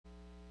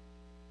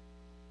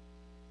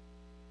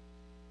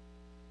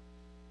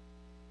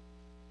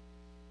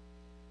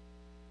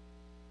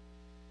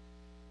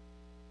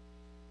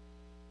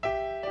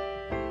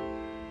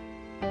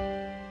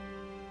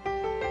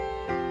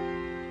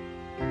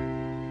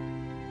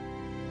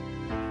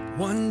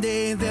One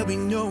day there'll be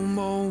no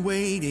more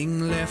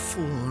waiting left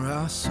for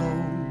our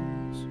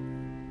souls.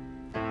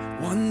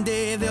 One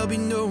day there'll be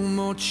no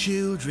more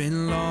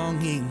children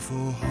longing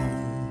for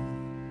home.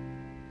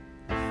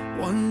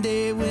 One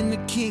day when the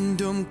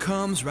kingdom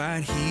comes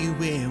right here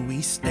where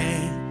we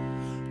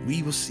stand,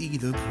 we will see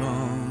the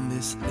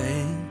promised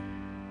land.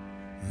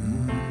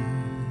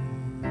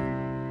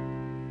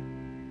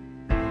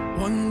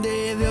 One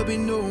day there'll be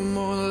no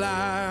more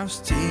lives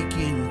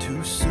taken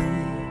too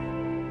soon.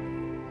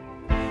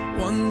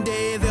 One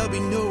day there'll be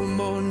no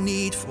more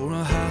need for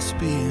a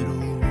hospital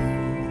room.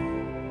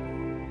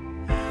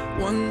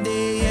 One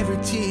day every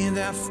tear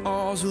that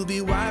falls will be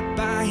wiped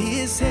by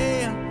His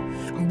hand,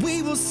 and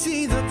we will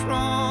see the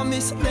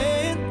promised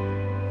land.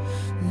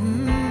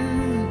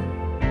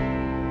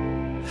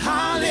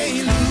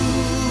 Hallelujah.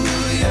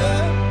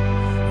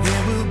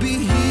 There will be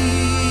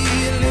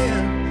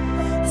healing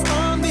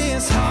from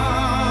this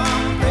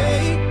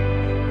heartbreak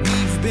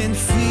we've been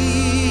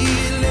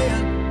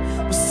feeling.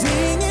 We'll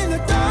sing in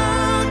the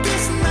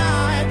darkest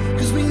night,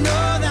 'cause we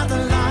know that the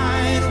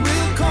light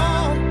will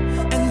come,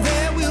 and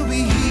there will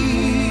be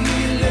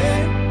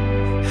healing.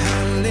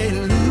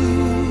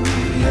 Hallelujah.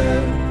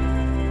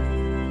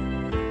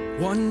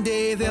 One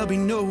day there'll be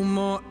no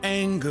more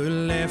anger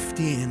left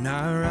in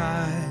our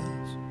eyes.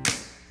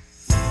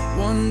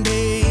 One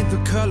day the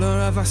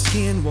color of our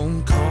skin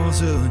won't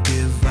cause a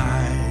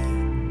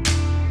divide.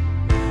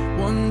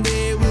 One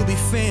day we'll be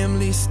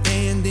family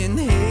standing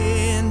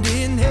hand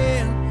in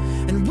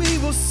hand, and we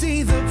will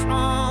see the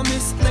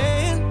promised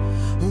land.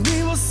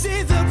 We will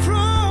see the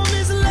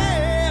promised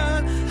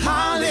land.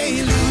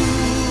 Hallelujah.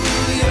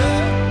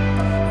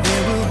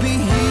 There will be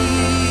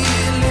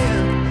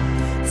healing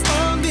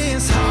from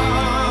this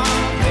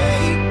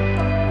heartache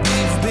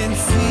we've been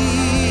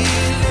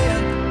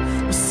feeling.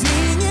 We'll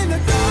sing in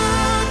the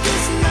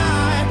darkest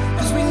night,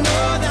 'cause we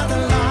know that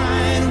the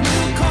light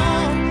will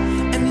come,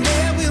 and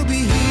there will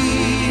be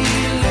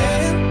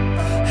healing.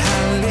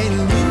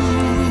 Hallelujah.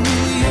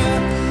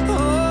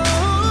 Oh,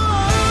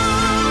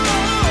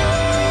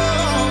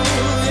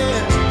 yeah.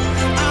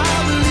 I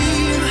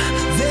believe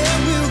there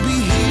will be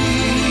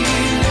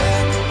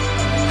healing.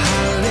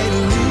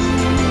 Hallelujah.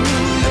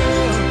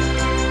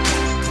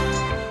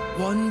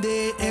 One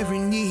day every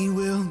knee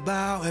will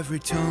bow, every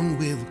tongue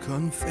will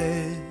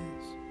confess.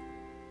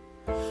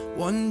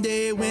 One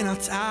day when our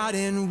tired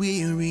and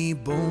weary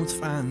bones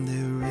find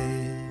their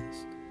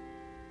rest.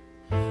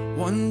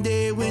 One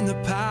day when the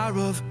power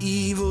of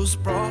evil's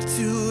brought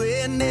to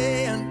an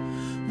end,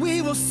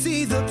 we will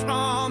see the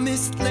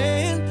promised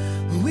land.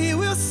 We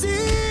will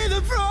see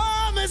the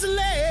promised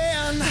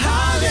land.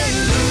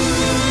 Hallelujah.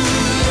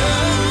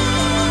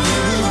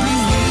 There will be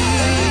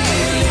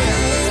healing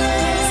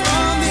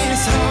from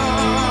this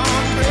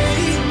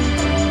heartbreak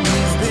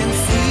we've been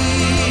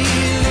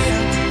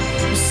feeling.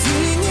 We'll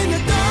sing in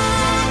the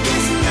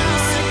darkest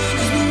night,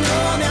 'cause we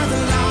know that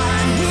the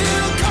light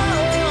will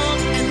come,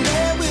 and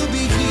there will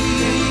be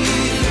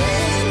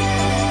healing.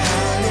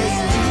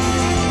 Hallelujah.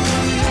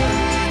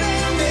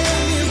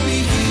 There will be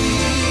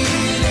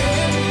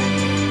healing.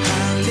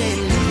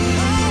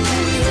 Hallelujah.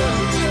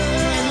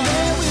 And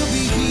there will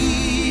be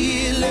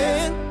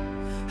healing.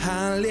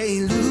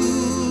 Hallelujah.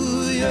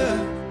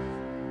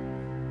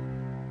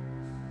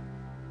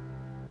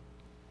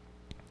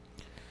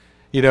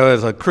 You know,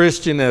 as a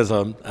Christian, as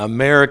an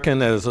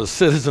American, as a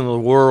citizen of the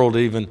world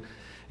even,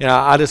 you know,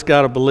 I just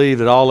got to believe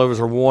that all of us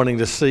are wanting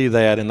to see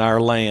that in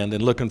our land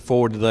and looking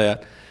forward to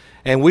that.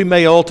 And we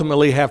may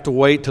ultimately have to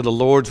wait till the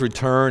Lord's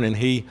return and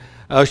He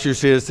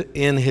ushers us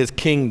in His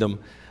kingdom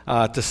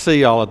to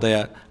see all of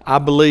that. I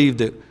believe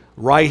that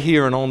right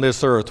here and on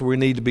this earth, we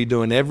need to be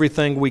doing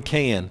everything we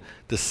can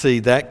to see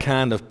that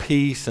kind of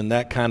peace and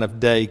that kind of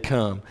day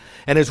come.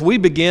 And as we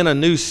begin a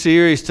new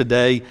series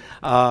today,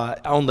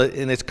 and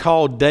it's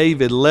called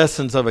David,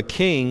 Lessons of a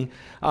King,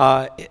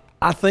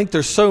 I think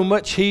there's so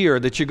much here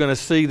that you're going to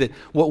see that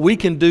what we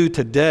can do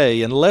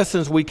today and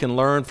lessons we can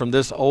learn from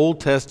this Old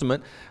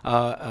Testament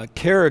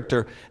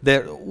character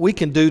that we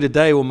can do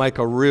today will make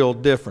a real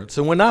difference.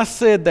 And when I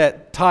said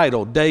that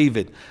title,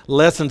 David,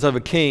 Lessons of a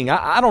King,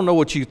 I don't know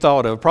what you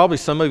thought of. Probably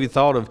some of you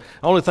thought of, the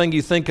only thing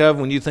you think of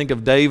when you think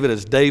of David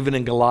is David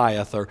and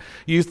Goliath. Or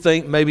you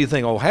maybe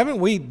think, oh, haven't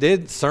we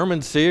did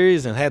sermon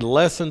series and had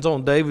lessons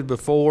on David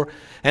before?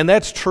 And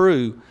that's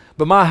true.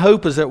 But my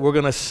hope is that we're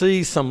going to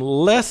see some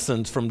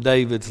lessons from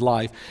David's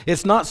life.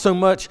 It's not so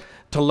much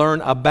to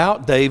learn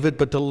about David,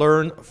 but to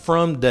learn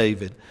from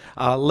David.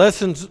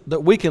 Lessons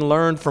that we can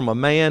learn from a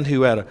man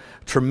who had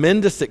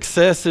tremendous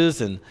successes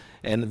and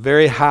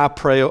very high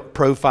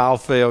profile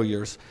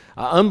failures.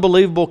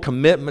 Unbelievable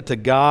commitment to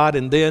God,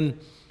 and then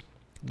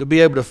to be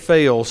able to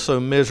fail so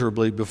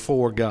miserably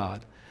before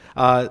God.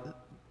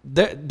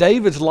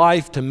 David's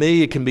life, to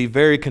me, it can be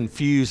very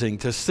confusing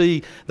to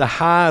see the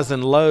highs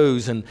and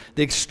lows and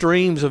the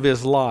extremes of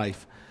his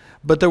life.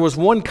 But there was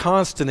one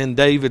constant in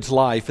David's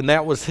life, and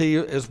that was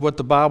is what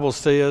the Bible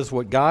says,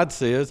 what God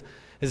says,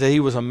 is that he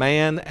was a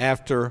man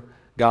after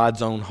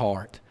God's own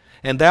heart.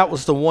 And that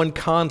was the one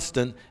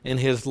constant in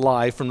his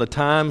life from the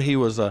time he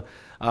was a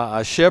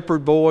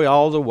shepherd boy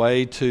all the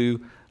way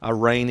to a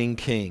reigning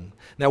king.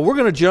 Now we're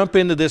going to jump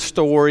into this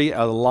story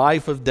of the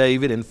life of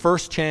David in 1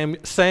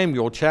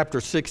 Samuel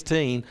chapter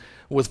 16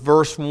 with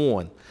verse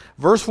 1.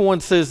 Verse 1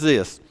 says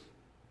this,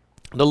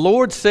 "The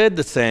Lord said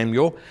to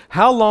Samuel,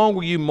 'How long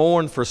will you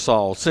mourn for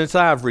Saul, since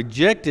I have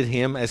rejected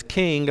him as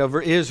king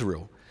over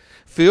Israel?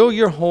 Fill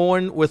your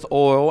horn with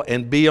oil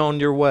and be on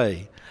your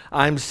way.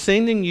 I am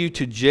sending you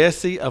to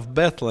Jesse of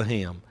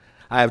Bethlehem.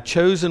 I have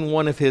chosen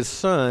one of his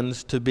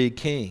sons to be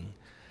king.'"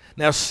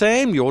 Now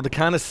Samuel, to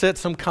kind of set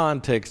some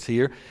context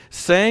here,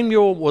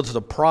 Samuel was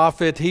the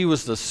prophet. He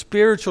was the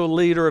spiritual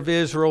leader of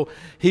Israel.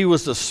 He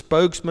was the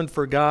spokesman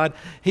for God.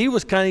 He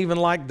was kind of even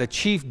like the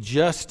chief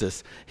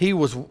justice. He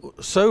was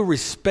so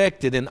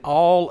respected in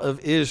all of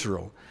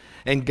Israel.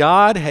 And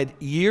God had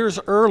years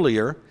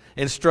earlier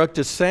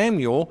instructed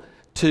Samuel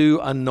to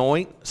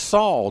anoint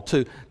Saul,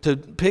 to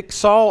pick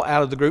Saul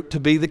out of the group to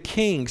be the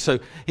king. So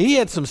he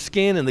had some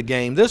skin in the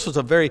game. This was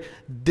a very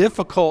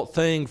difficult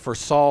thing for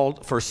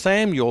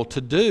Samuel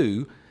to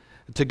do,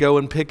 to go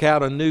and pick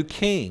out a new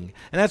king.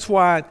 And that's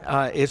why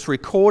it's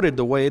recorded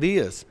the way it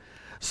is.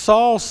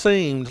 Saul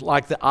seemed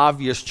like the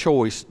obvious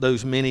choice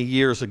those many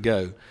years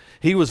ago.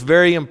 He was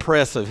very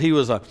impressive. He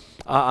was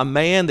a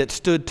man that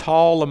stood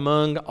tall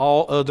among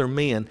all other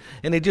men.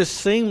 And it just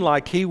seemed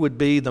like he would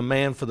be the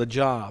man for the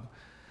job.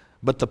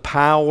 But the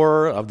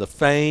power of the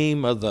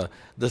fame, of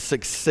the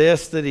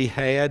success that he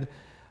had,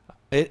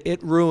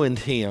 it ruined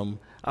him.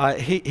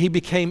 He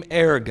became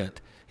arrogant.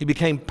 He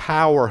became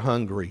power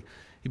hungry.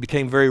 He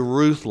became very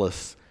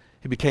ruthless.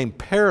 He became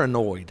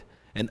paranoid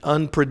and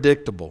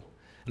unpredictable.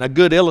 And a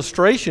good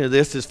illustration of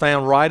this is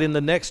found right in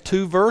the next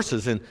two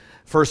verses in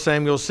 1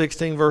 Samuel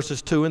 16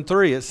 verses 2 and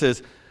 3. It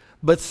says,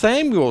 "But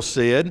Samuel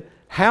said,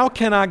 'How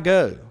can I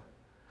go?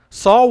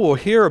 Saul will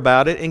hear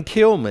about it and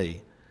kill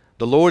me.'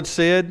 The Lord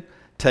said,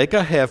 'Take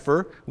a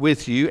heifer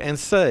with you and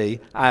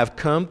say, I have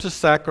come to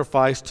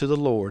sacrifice to the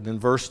Lord.'" In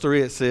verse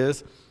 3 it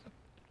says,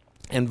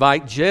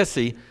 "Invite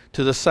Jesse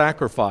to the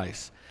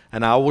sacrifice,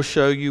 and I will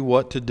show you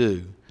what to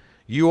do.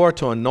 You are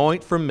to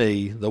anoint for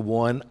me the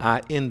one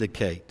I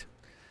indicate."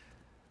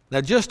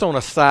 Now just on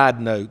a side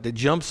note that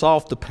jumps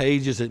off the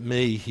pages at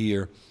me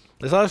here,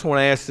 is I just want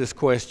to ask this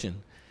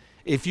question.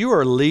 If you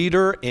are a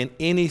leader in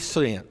any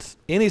sense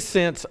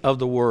of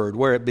the word,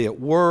 whether it be at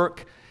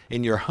work,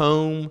 in your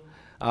home,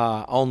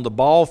 on the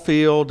ball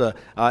field,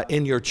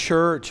 in your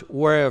church,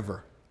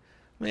 wherever.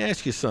 Let me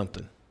ask you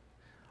something.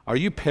 Are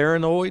you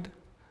paranoid?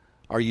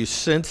 Are you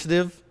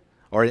sensitive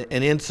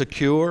and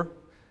insecure?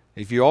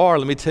 If you are,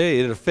 let me tell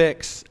you, it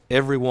affects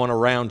everyone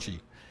around you.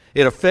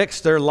 It affects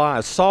their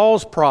lives.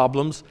 Saul's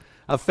problems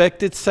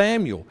affected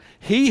Samuel.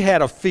 He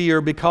had a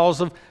fear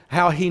because of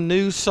how he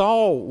knew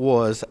Saul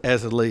was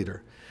as a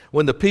leader.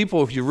 When the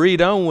people, if you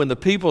read on, when the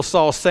people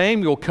saw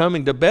Samuel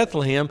coming to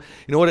Bethlehem,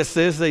 you know what it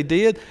says they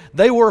did?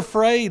 They were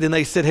afraid and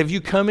they said, "Have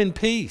you come in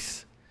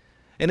peace?"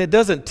 And it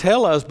doesn't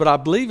tell us, but I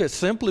believe it's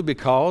simply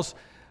because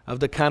of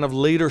the kind of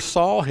leader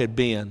Saul had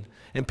been.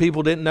 And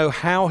people didn't know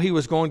how he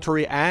was going to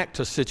react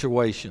to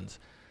situations.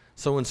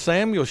 So when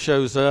Samuel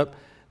shows up,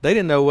 they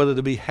didn't know whether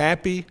to be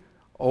happy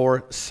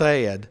or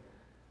sad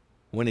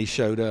when he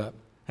showed up.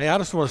 Hey, I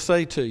just want to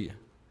say to you,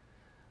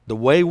 the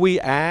way we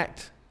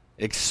act,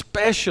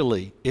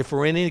 especially if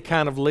we're in any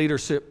kind of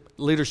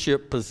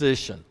leadership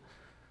position,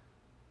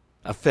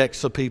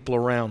 affects the people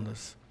around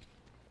us.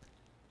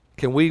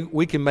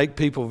 We can make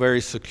people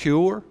very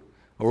secure,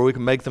 or we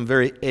can make them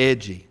very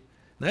edgy.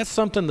 And that's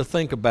something to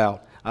think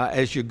about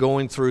as you're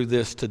going through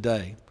this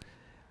today.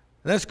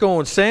 And let's go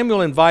on.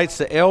 Samuel invites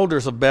the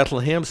elders of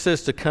Bethlehem,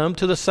 says to come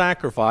to the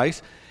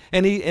sacrifice,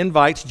 and he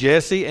invites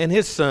Jesse and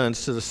his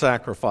sons to the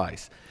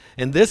sacrifice.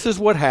 And this is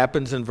what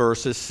happens in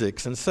verses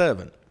 6 and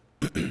 7.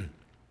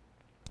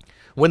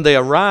 When they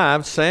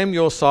arrived,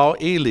 Samuel saw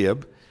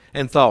Eliab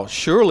and thought,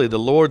 "Surely the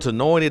Lord's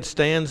anointed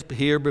stands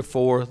here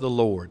before the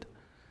Lord."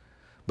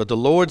 But the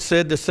Lord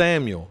said to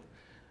Samuel,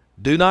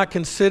 "Do not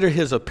consider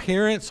his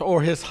appearance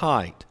or his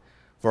height,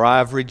 for I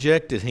have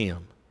rejected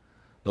him.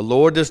 The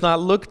Lord does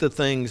not look at the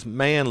things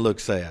man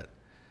looks at.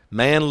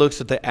 Man looks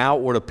at the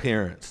outward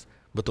appearance,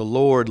 but the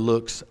Lord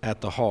looks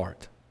at the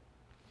heart."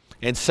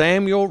 And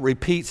Samuel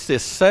repeats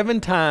this 7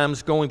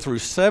 times, going through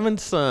 7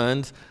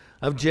 sons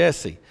of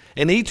Jesse.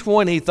 And each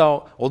one he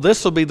thought, well,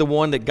 this will be the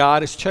one that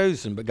God has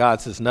chosen. But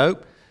God says,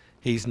 nope,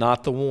 he's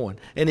not the one.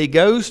 And he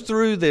goes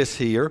through this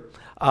here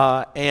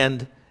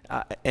and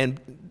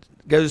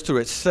goes through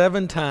it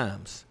 7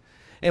 times.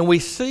 And we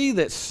see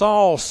that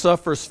Saul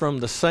suffers from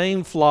the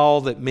same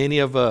flaw that many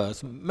of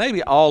us,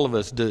 maybe all of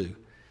us do.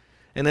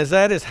 And as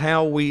that is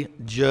how we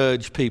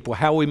judge people,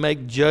 how we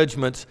make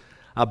judgments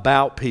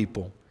about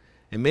people.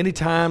 And many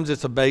times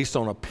it's based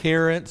on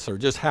appearance or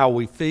just how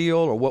we feel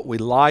or what we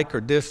like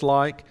or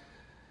dislike.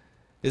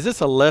 Is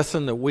this a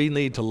lesson that we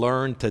need to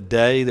learn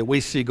today that we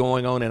see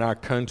going on in our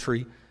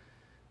country?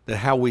 That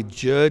how we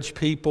judge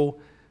people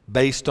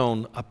based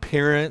on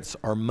appearance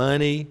or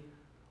money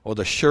or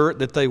the shirt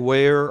that they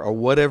wear or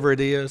whatever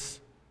it is?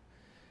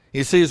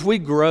 You see, as we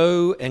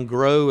grow and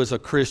grow as a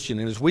Christian,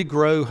 and as we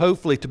grow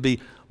hopefully to be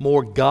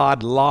more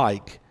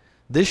God-like,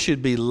 this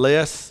should be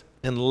less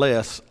and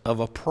less of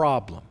a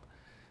problem,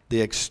 the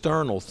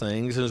external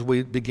things, as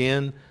we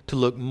begin to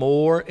look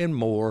more and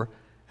more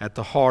at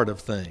the heart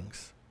of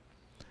things.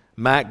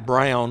 Mac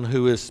Brown,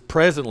 who is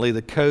presently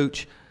the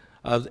coach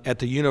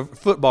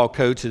football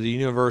coach at the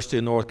University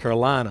of North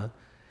Carolina,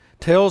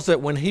 tells that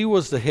when he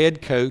was the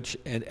head coach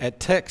at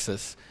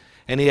Texas,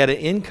 and he had an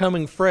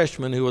incoming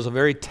freshman who was a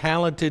very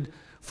talented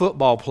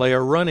football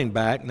player, running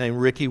back, named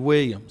Ricky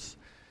Williams.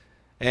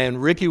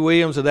 And Ricky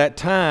Williams at that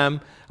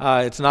time,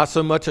 it's not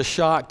so much a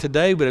shock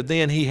today, but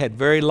then he had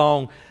very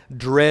long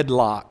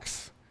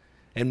dreadlocks.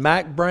 And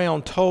Mac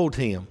Brown told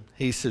him,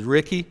 he said,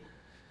 "Ricky,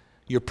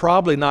 you're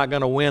probably not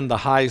going to win the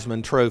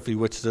Heisman Trophy,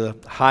 which is the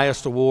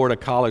highest award a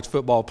college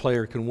football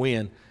player can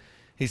win."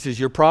 He says,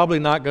 "You're probably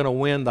not going to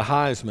win the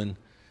Heisman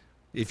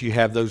if you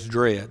have those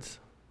dreads."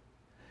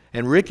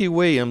 And Ricky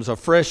Williams, a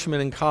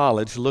freshman in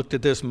college, looked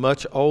at this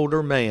much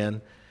older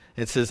man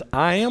and says,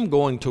 "I am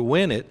going to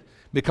win it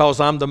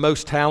because I'm the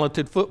most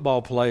talented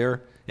football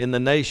player in the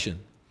nation,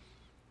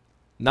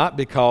 not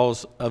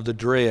because of the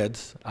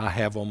dreads I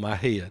have on my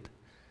head."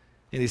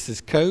 And he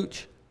says,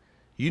 "Coach,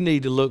 you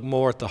need to look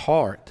more at the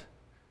heart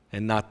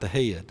and not the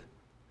head."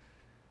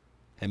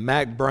 And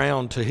Mac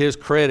Brown, to his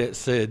credit,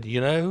 said,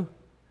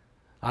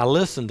 "I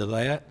listened to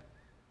that,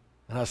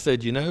 and I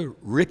said,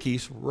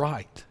 Ricky's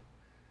right."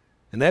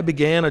 And that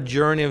began a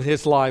journey of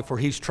his life where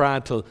he's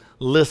tried to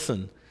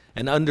listen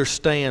and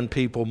understand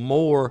people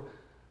more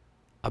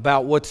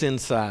about what's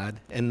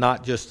inside and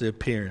not just the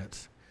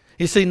appearance.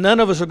 You see, none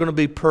of us are going to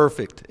be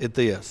perfect at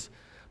this,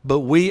 but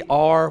we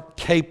are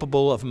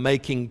capable of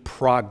making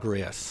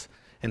progress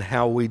in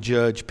how we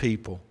judge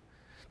people,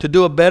 to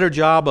do a better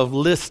job of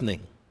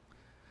listening,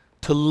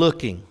 to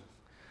looking,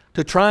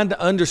 to trying to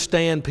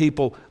understand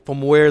people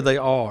from where they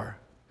are.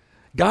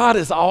 God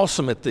is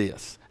awesome at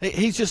this.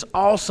 He's just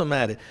awesome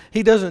at it.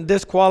 He doesn't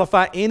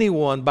disqualify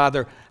anyone by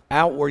their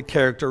outward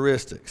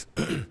characteristics.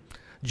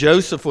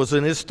 Joseph was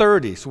in his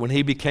 30s when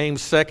he became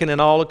second in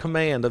all of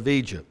command of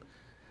Egypt.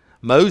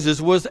 Moses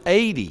was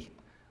 80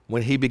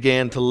 when he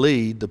began to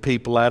lead the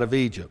people out of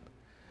Egypt.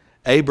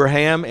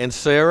 Abraham and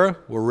Sarah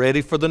were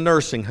ready for the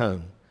nursing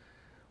home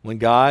when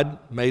God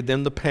made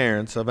them the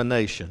parents of a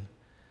nation.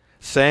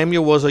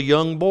 Samuel was a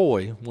young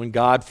boy when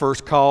God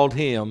first called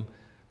him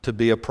to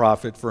be a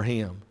prophet for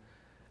him.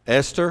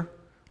 Esther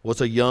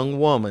was a young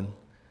woman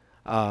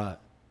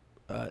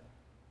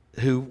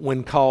who,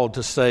 when called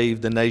to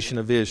save the nation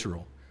of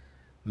Israel.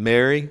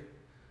 Mary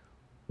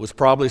was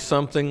probably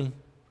something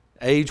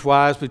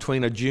age-wise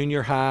between a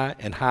junior high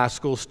and high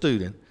school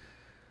student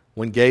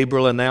when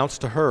Gabriel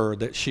announced to her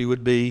that she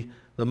would be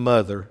the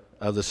mother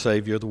of the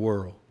Savior of the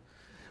world.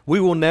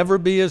 We will never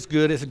be as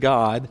good as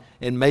God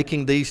in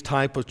making these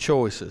type of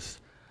choices,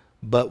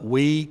 but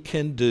we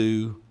can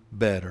do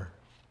better.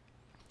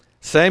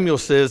 Samuel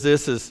says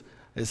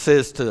it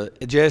says to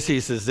Jesse, he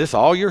says, "This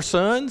all your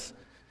sons?"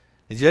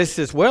 And Jesse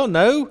says, "Well,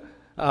 no,"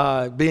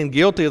 being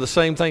guilty of the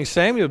same thing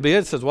Samuel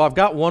did. Says, "Well, I've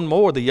got one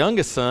more, the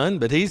youngest son,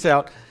 but he's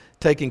out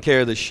taking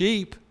care of the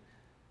sheep."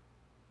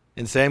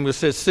 And Samuel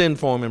says, "Send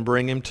for him and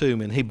bring him to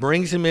me." And he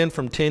brings him in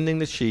from tending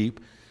the sheep.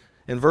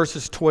 And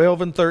verses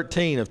 12 and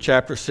 13 of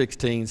chapter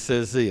 16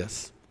 says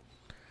this.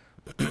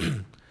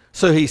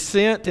 "So he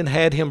sent and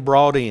had him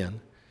brought in.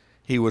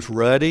 He was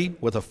ruddy,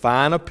 with a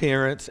fine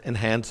appearance and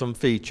handsome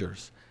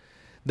features.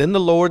 Then the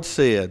Lord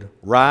said,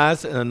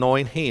 'Rise and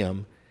anoint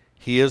him.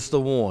 He is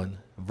the one.'"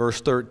 Verse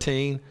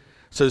 13,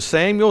 "So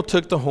Samuel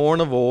took the horn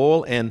of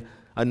oil and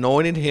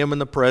anointed him in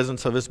the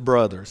presence of his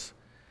brothers.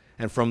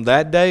 And from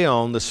that day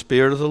on, the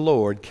Spirit of the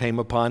Lord came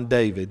upon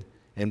David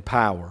in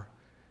power.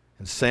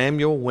 And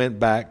Samuel went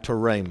back to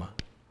Ramah."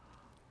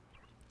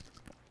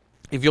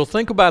 If you'll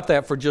think about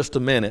that for just a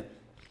minute,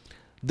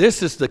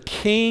 this is the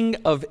king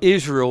of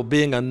Israel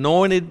being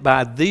anointed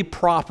by the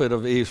prophet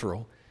of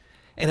Israel.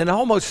 And it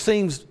almost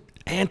seems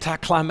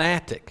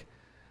anticlimactic.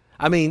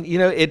 I mean,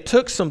 it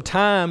took some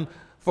time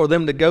for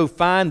them to go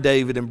find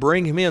David and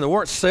bring him in. There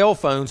weren't cell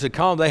phones that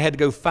called. They had to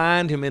go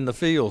find him in the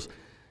fields.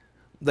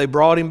 They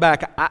brought him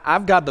back.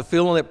 I've got the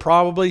feeling that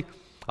probably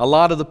a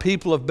lot of the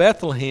people of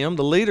Bethlehem,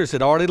 the leaders,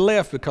 had already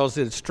left because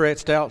it had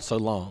stretched out so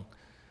long.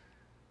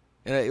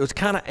 And it was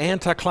kind of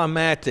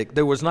anticlimactic.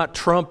 There was not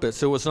trumpets.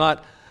 There was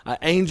not an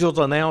angel's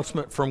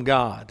announcement from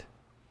God.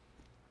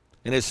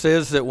 And it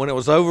says that when it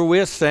was over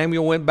with,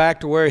 Samuel went back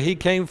to where he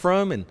came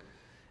from. And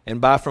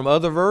from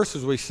other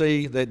verses, we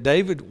see that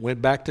David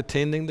went back to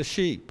tending the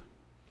sheep.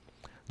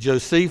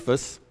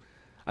 Josephus,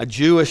 a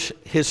Jewish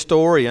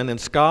historian and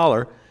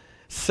scholar,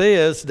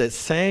 says that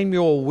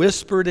Samuel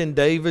whispered in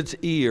David's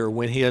ear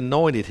when he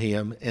anointed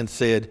him and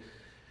said,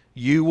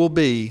 "You will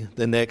be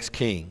the next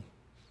king."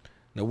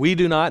 Now, we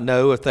do not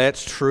know if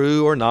that's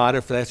true or not,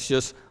 if that's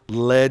just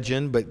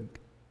legend, but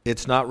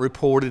it's not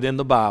reported in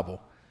the Bible.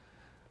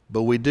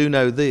 But we do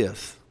know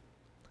this.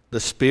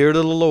 The Spirit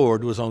of the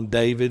Lord was on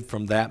David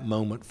from that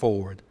moment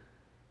forward.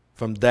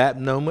 From that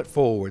moment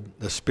forward,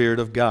 the Spirit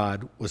of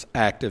God was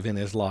active in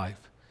his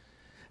life.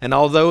 And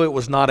although it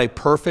was not a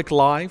perfect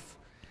life,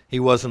 he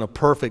wasn't a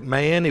perfect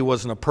man, he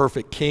wasn't a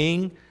perfect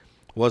king,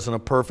 wasn't a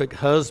perfect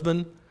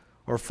husband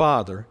or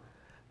father,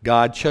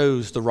 God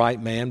chose the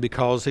right man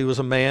because he was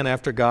a man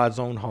after God's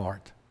own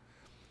heart.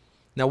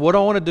 Now, what I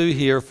want to do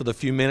here for the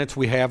few minutes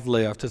we have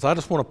left is I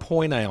just want to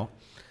point out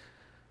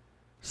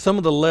some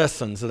of the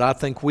lessons that I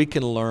think we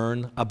can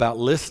learn about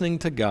listening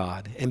to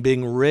God and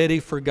being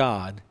ready for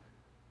God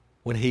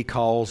when he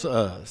calls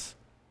us.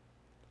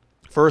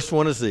 First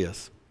one is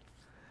this: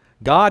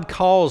 God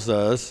calls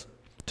us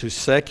to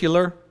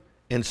secular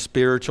and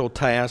spiritual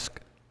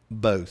tasks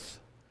both.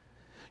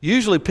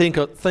 Usually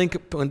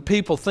when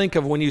people think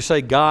of when you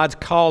say God's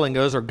calling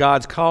us or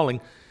God's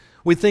calling,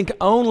 we think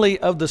only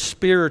of the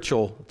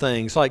spiritual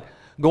things like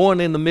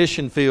going in the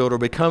mission field or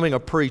becoming a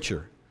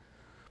preacher.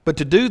 But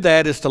to do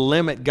that is to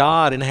limit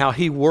God and how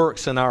he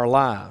works in our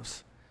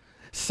lives.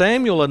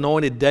 Samuel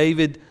anointed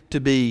David to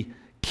be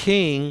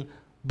king,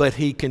 but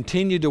he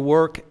continued to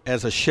work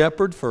as a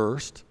shepherd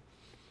first.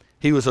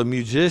 He was a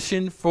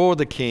musician for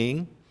the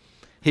king.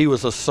 He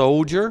was a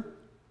soldier.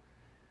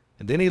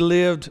 And then he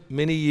lived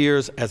many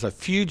years as a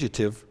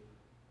fugitive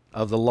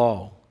of the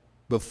law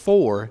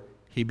before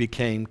he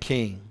became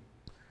king.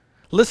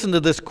 Listen to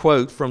this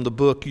quote from the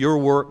book, Your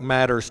Work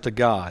Matters to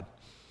God.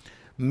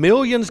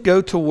 Millions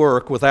go to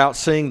work without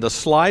seeing the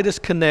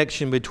slightest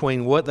connection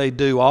between what they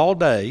do all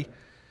day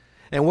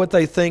and what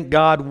they think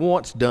God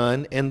wants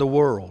done in the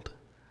world.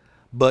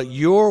 But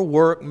your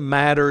work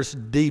matters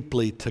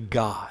deeply to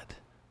God.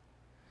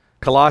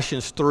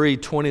 Colossians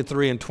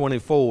 3:23 and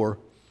 24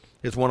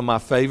 is one of my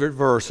favorite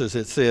verses.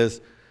 It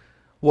says,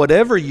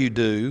 whatever you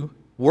do,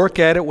 work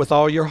at it with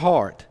all your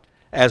heart,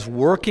 as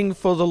working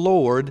for the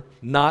Lord,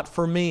 not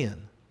for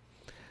men,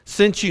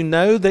 since you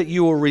know that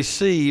you will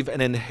receive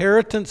an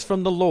inheritance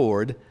from the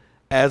Lord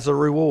as a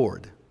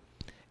reward.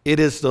 It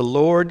is the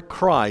Lord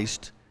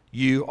Christ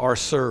you are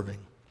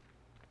serving.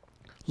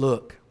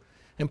 Look,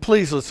 and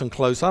please listen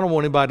close. I don't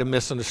want anybody to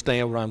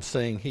misunderstand what I'm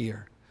saying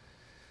here.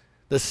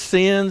 The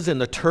sins and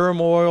the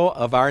turmoil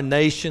of our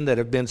nation that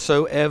have been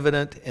so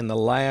evident in the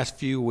last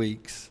few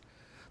weeks,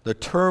 the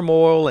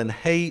turmoil and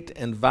hate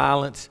and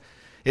violence,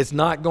 is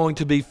not going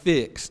to be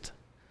fixed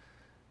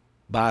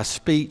by a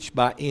speech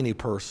by any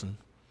person.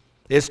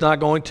 It's not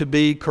going to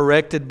be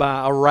corrected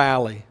by a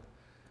rally,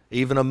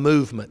 even a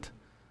movement,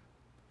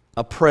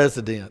 a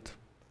president,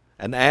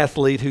 an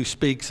athlete who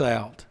speaks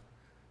out,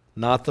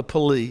 not the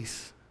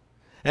police.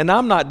 And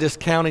I'm not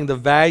discounting the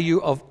value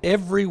of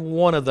every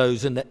one of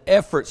those and the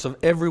efforts of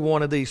every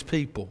one of these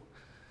people.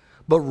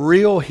 But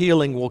real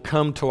healing will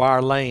come to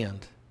our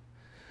land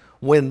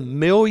when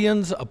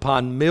millions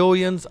upon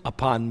millions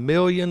upon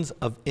millions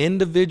of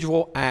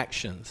individual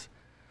actions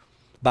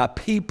by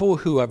people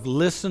who have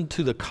listened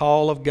to the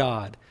call of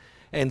God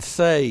and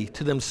say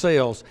to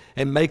themselves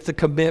and make the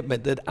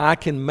commitment that I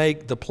can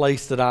make the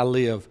place that I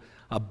live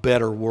a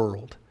better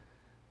world,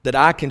 that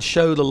I can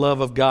show the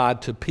love of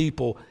God to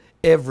people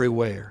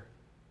everywhere.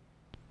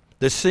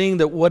 They're seeing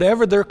that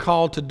whatever they're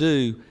called to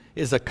do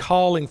is a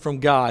calling from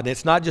God.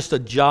 It's not just a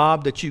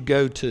job that you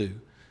go to,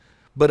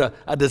 but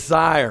a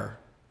desire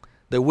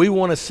that we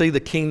want to see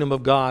the kingdom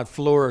of God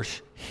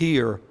flourish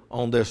here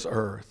on this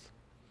earth.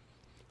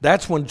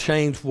 That's when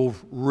change will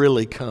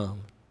really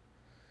come.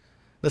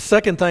 The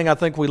second thing I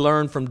think we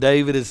learn from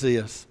David is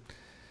this: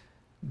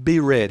 be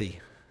ready.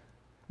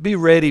 Be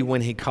ready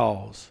when he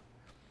calls.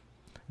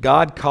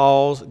 God's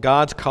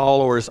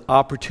call or his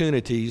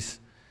opportunities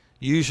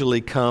usually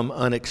come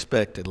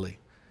unexpectedly.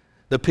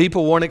 The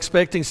people weren't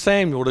expecting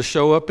Samuel to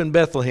show up in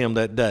Bethlehem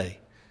that day.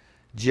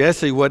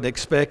 Jesse wasn't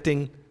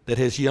expecting that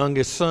his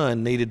youngest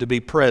son needed to be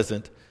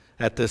present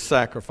at this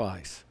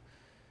sacrifice.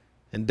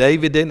 And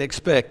David didn't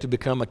expect to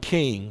become a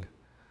king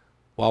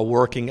while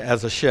working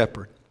as a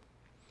shepherd.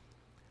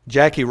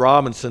 Jackie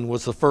Robinson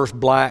was the first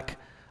black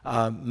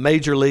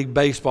Major League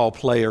Baseball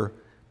player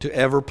to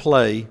ever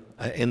play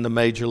in the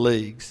major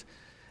leagues.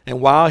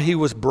 And while he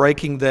was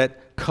breaking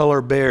that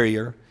color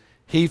barrier,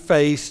 he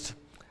faced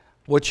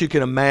what you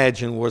can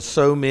imagine was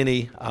so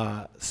many,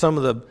 some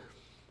of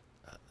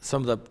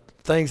the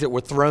things that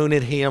were thrown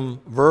at him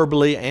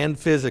verbally and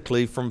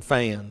physically from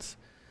fans.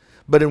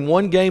 But in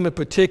one game in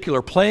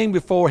particular, playing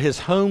before his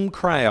home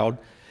crowd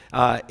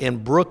in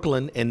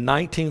Brooklyn in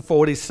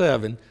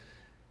 1947,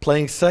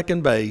 playing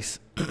second base,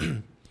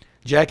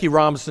 Jackie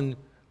Robinson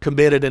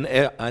committed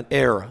an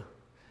error.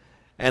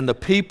 And the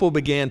people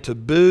began to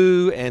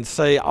boo and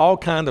say all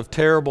kinds of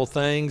terrible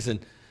things.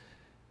 And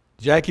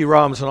Jackie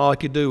Robinson, all he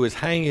could do was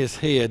hang his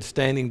head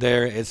standing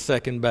there at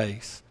second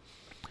base.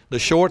 The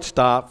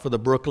shortstop for the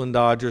Brooklyn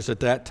Dodgers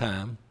at that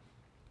time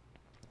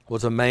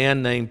was a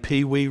man named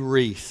Pee Wee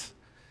Reese,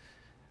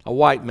 a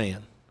white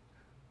man,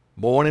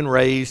 born and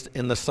raised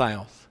in the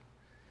South.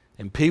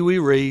 And Pee Wee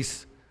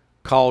Reese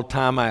called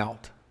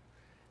timeout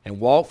and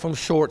walked from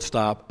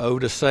shortstop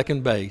over to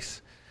second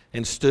base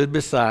and stood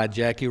beside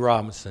Jackie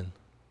Robinson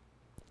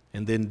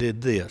and then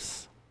did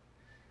this.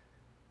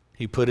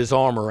 He put his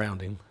arm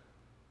around him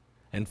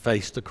and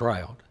faced the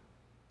crowd.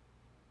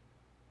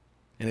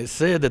 And it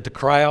said that the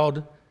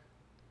crowd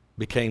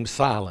became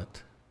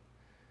silent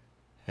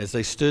as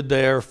they stood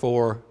there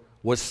for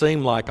what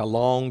seemed like a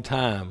long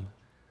time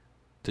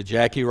to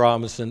Jackie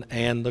Robinson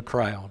and the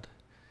crowd.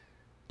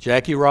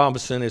 Jackie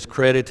Robinson is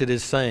credited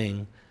as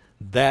saying,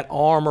 "That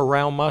arm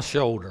around my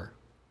shoulder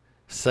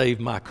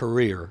saved my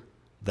career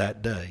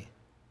that day."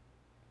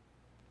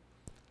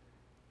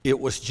 It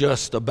was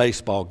just a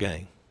baseball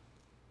game.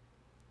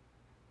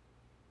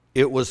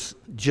 It was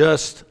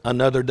just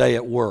another day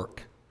at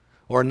work,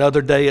 or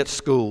another day at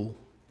school,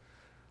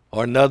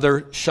 or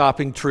another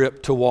shopping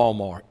trip to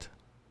Walmart.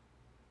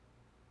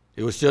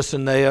 It was just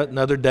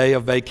another day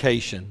of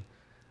vacation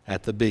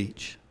at the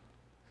beach.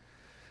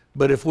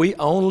 But if we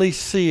only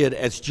see it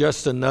as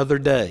just another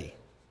day,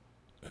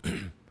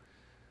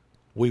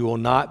 we will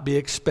not be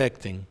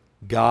expecting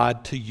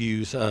God to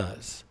use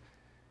us.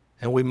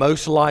 And we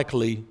most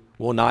likely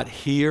will not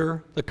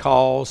hear the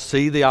call,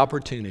 see the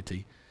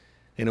opportunity,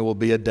 and it will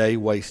be a day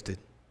wasted.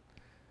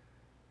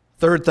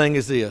 Third thing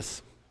is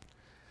this: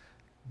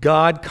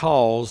 God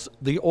calls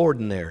the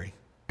ordinary.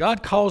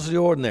 God calls the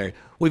ordinary.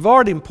 We've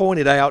already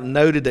pointed out and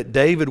noted that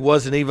David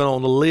wasn't even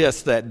on the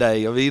list that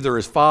day of either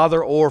his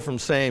father or from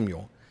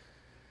Samuel.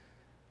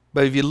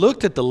 But if you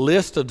looked at the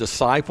list of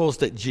disciples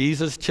that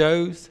Jesus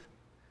chose,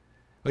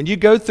 when you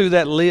go through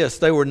that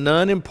list, they were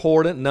none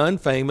important, none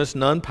famous,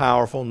 none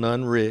powerful,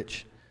 none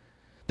rich.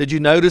 Did you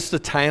notice the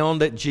town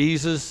that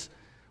Jesus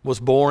was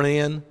born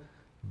in?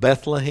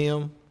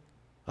 Bethlehem,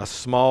 a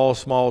small,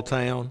 small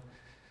town.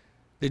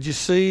 Did you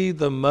see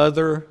the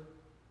mother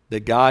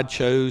that God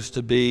chose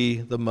to be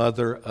the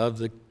mother of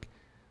the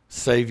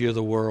Savior of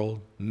the world,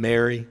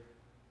 Mary?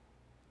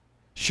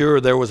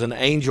 Sure, there was an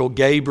angel,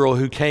 Gabriel,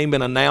 who came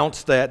and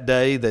announced that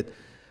day that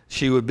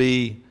she would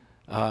be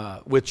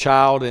with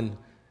child and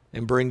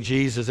bring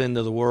Jesus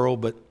into the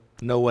world, but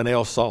no one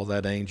else saw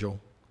that angel.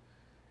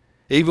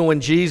 Even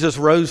when Jesus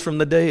rose from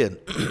the dead,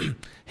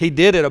 he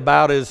did it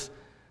about as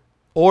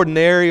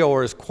ordinary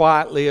or as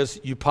quietly as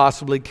you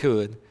possibly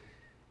could.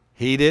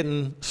 He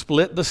didn't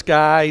split the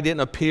sky. He didn't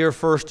appear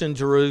first in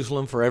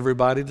Jerusalem for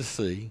everybody to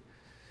see.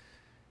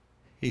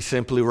 He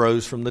simply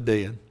rose from the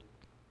dead.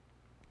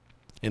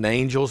 And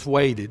angels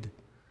waited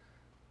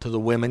till the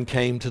women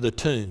came to the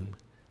tomb.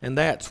 And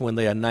that's when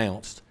they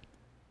announced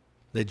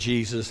that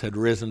Jesus had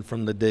risen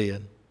from the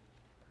dead.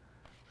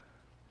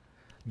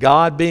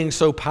 God, being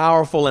so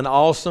powerful and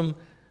awesome,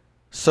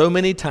 so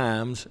many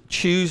times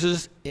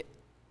chooses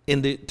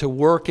to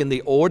work in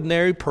the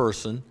ordinary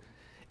person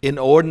in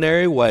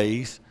ordinary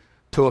ways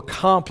to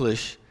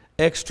accomplish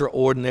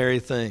extraordinary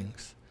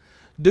things.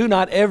 Do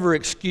not ever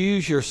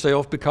excuse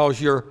yourself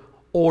because you're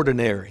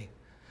ordinary.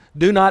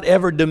 Do not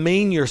ever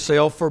demean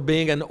yourself for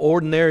being an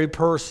ordinary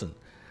person,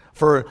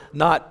 for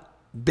not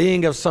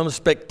being of some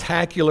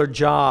spectacular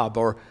job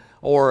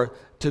or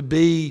to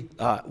be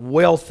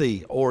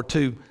wealthy or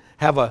to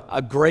have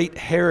a great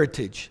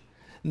heritage.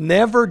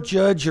 Never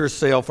judge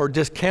yourself or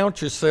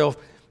discount yourself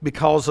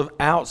because of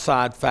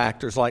outside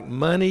factors like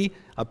money,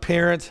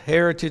 appearance,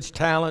 heritage,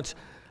 talents,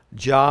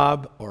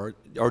 job,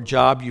 or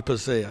job you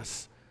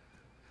possess.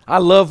 I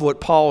love what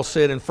Paul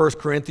said in 1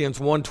 Corinthians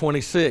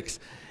 1:26.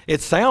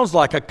 It sounds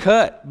like a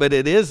cut, but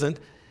it isn't.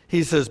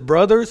 He says,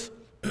 "Brothers,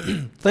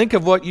 think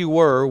of what you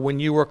were when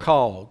you were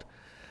called.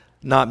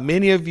 Not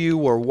many of you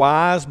were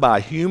wise by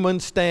human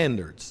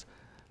standards.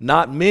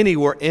 Not many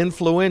were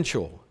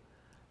influential.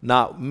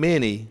 Not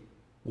many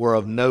were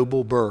of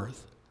noble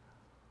birth."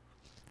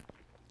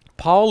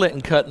 Paul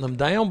isn't cutting them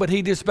down, but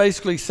he just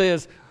basically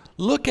says,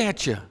 look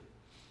at you.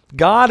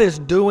 God is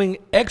doing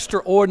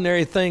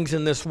extraordinary things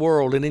in this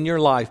world and in your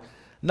life,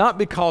 not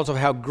because of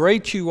how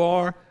great you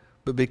are,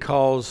 but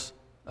because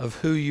of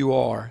who you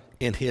are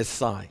in His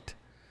sight.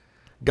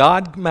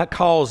 God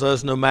calls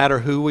us no matter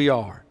who we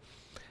are.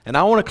 And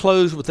I want to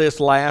close with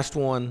this last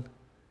one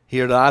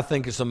here that I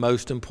think is the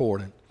most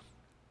important.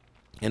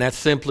 And that's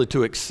simply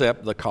to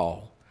accept the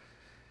call.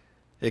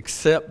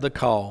 Accept the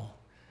call.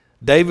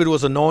 David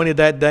was anointed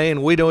that day,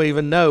 and we don't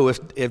even know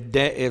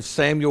if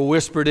Samuel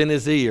whispered in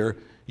his ear,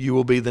 "You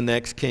will be the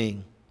next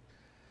king."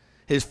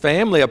 His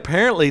family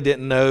apparently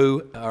didn't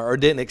know or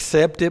didn't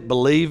accept it,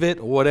 believe it,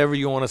 or whatever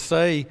you want to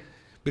say,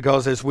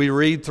 because as we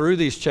read through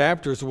these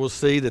chapters, we'll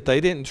see that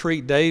they didn't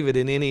treat David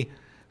in any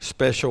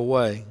special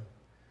way.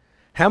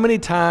 How many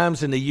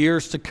times in the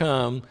years to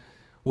come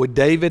would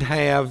David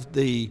have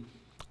the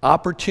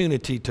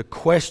opportunity to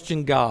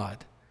question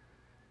God,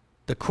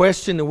 to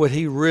question what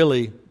he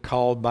really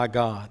called by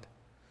God?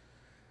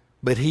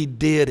 But he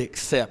did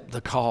accept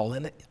the call,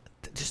 and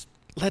just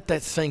let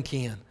that sink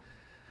in.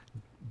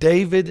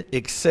 David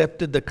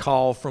accepted the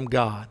call from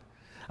God.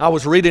 I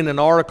was reading an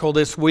article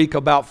this week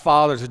about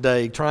Father's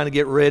Day, trying to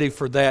get ready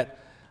for that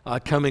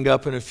coming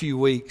up in a few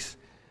weeks.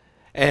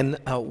 And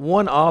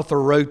one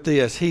author wrote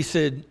this. He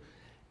said,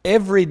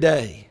 every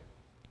day,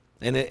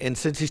 and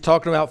since he's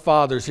talking about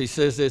fathers, he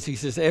says this. He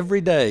says,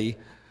 every day,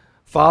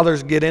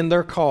 fathers get in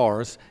their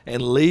cars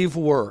and leave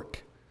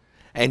work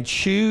and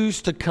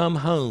choose to come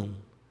home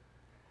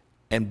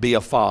and be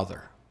a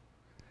father.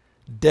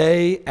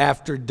 Day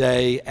after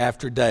day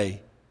after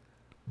day.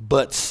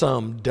 But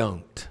some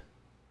don't.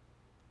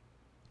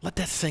 Let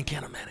that sink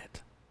in a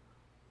minute.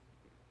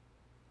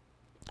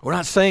 We're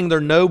not saying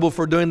they're noble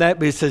for doing that,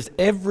 but he says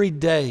every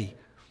day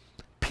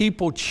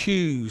people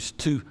choose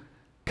to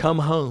come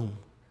home,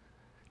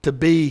 to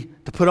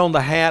put on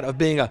the hat of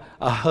being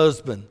a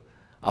husband,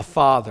 a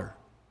father.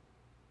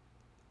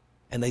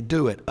 And they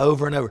do it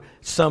over and over.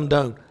 Some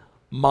don't.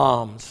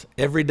 Moms,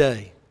 every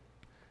day,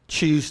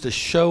 choose to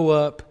show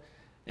up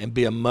and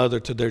be a mother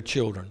to their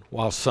children,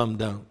 while some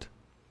don't.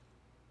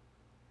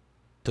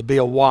 To be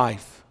a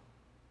wife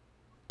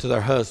to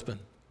their husband,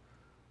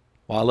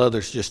 while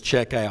others just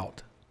check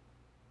out.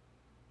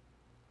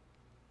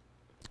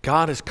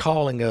 God is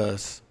calling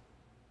us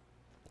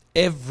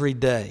every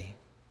day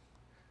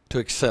to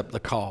accept the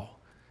call,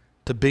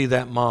 to be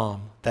that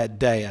mom, that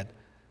dad,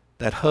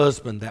 that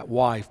husband, that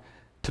wife,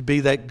 to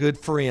be that good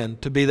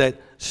friend, to be that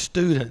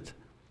student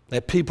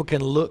that people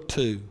can look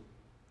to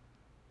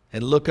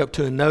and look up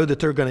to and know that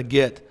they're going to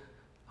get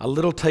a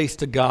little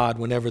taste of God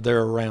whenever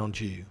they're around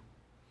you.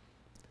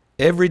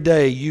 Every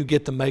day you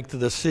get to make the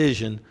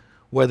decision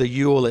whether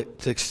you will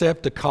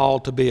accept the call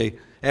to be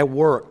at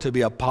work, to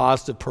be a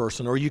positive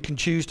person, or you can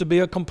choose to be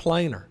a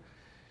complainer.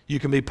 You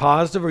can be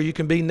positive or you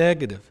can be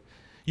negative.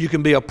 You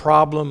can be a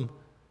problem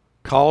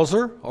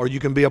causer or you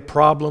can be a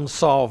problem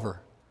solver.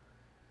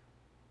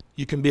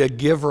 You can be a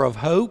giver of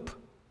hope.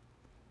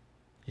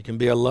 You can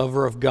be a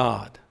lover of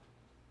God,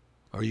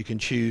 or you can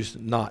choose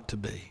not to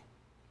be.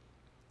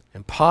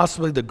 And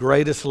possibly the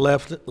greatest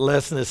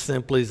lesson is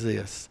simply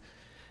this: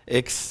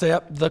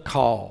 accept the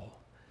call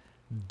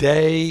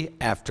day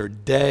after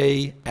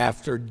day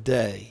after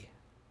day,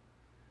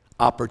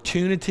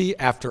 opportunity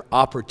after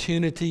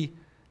opportunity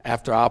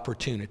after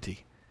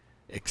opportunity.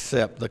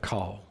 Accept the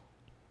call.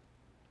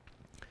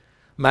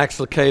 Max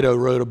Lucado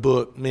wrote a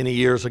book many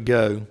years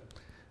ago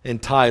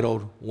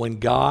entitled When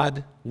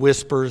God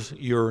Whispers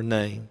Your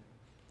Name.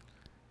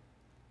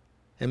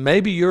 And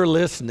maybe you're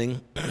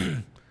listening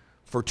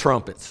for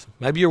trumpets.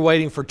 Maybe you're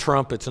waiting for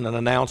trumpets and an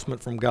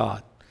announcement from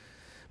God.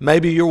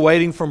 Maybe you're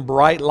waiting for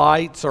bright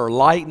lights or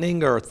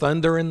lightning or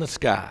thunder in the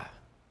sky.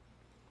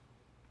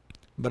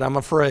 But I'm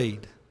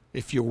afraid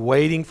if you're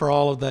waiting for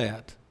all of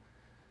that,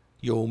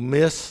 you'll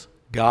miss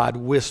God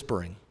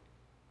whispering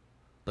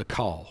the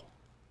call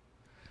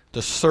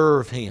to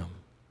serve Him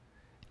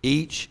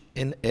each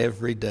and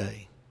every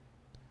day.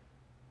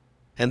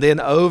 And then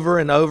over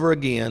and over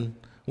again,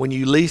 when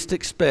you least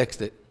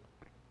expect it,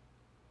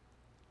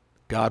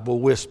 God will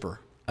whisper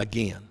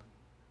again,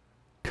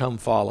 "Come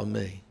follow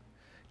me."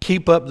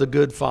 Keep up the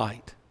good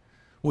fight.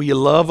 Will you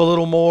love a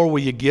little more?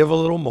 Will you give a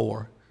little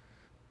more?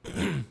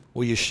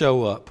 Will you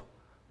show up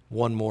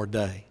one more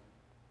day?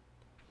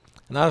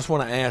 And I just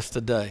want to ask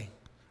today,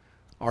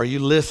 are you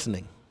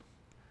listening?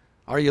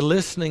 Are you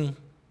listening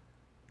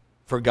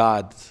for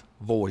God's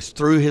voice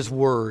through His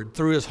Word,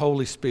 through His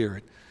Holy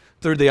Spirit,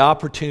 through the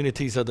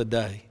opportunities of the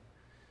day?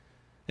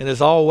 And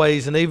as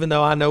always, and even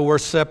though I know we're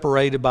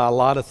separated by a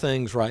lot of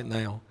things right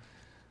now,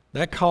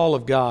 that call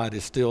of God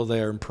is still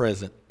there and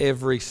present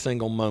every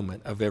single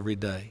moment of every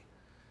day.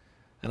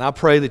 And I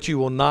pray that you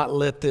will not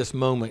let this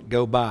moment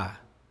go by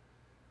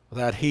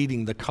without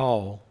heeding the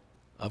call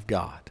of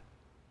God.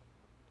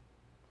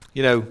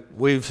 You know,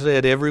 we've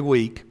said every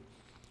week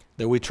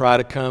that we try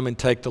to come and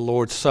take the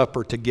Lord's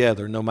Supper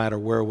together no matter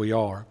where we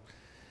are.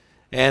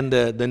 And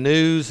the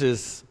news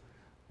is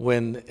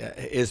when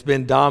it's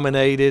been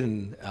dominated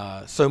and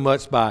so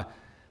much by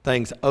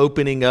things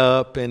opening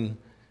up and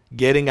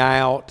getting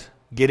out,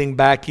 getting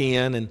back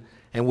in,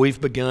 and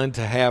we've begun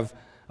to have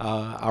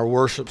our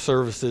worship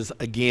services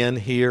again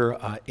here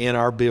in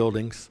our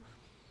buildings.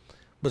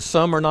 But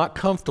some are not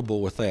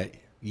comfortable with that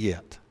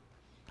yet.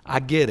 I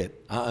get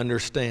it. I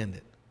understand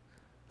it.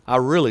 I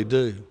really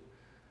do.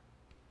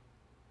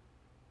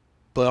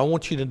 But I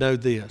want you to know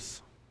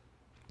this.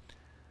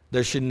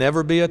 There should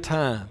never be a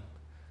time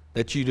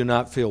that you do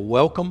not feel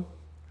welcome,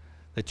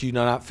 that you do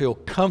not feel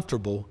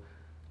comfortable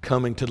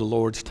coming to the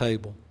Lord's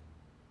table.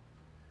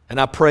 And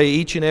I pray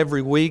each and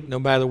every week, no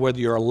matter whether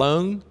you're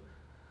alone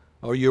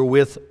or you're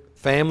with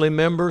family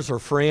members or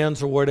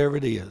friends or whatever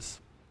it is,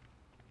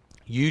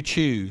 you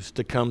choose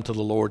to come to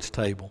the Lord's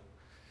table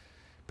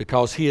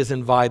because He has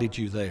invited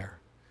you there.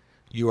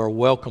 You are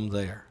welcome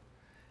there.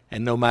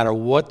 And no matter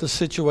what the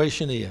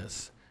situation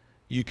is,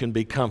 you can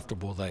be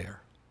comfortable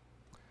there.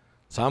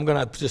 So I'm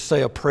going to just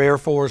say a prayer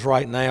for us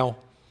right now.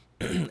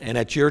 And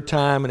at your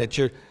time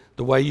and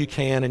the way you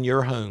can in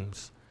your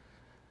homes,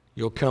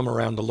 you'll come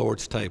around the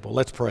Lord's table.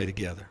 Let's pray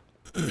together.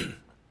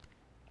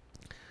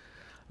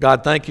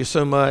 God, thank you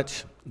so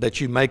much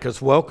that you make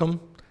us welcome,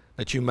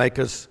 that you make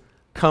us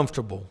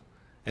comfortable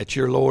at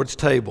your Lord's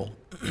table,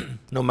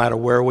 no matter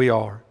where we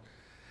are.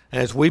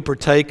 And as we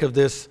partake of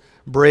this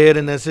bread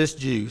and as this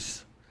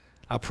juice,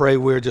 I pray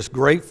we're just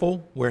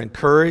grateful, we're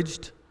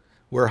encouraged,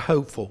 we're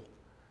hopeful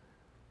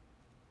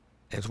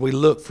as we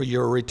look for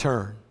your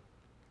return.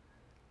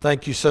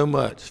 Thank you so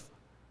much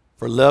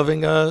for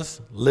loving us,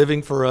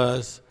 living for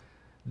us,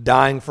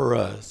 dying for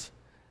us,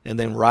 and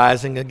then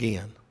rising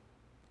again.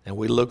 And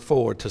we look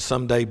forward to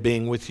someday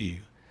being with you.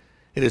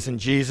 It is in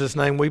Jesus'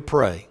 name we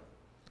pray.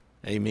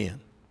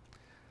 Amen.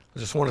 I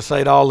just want to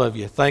say to all of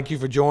you, thank you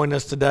for joining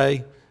us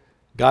today.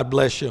 God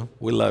bless you.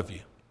 We love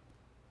you.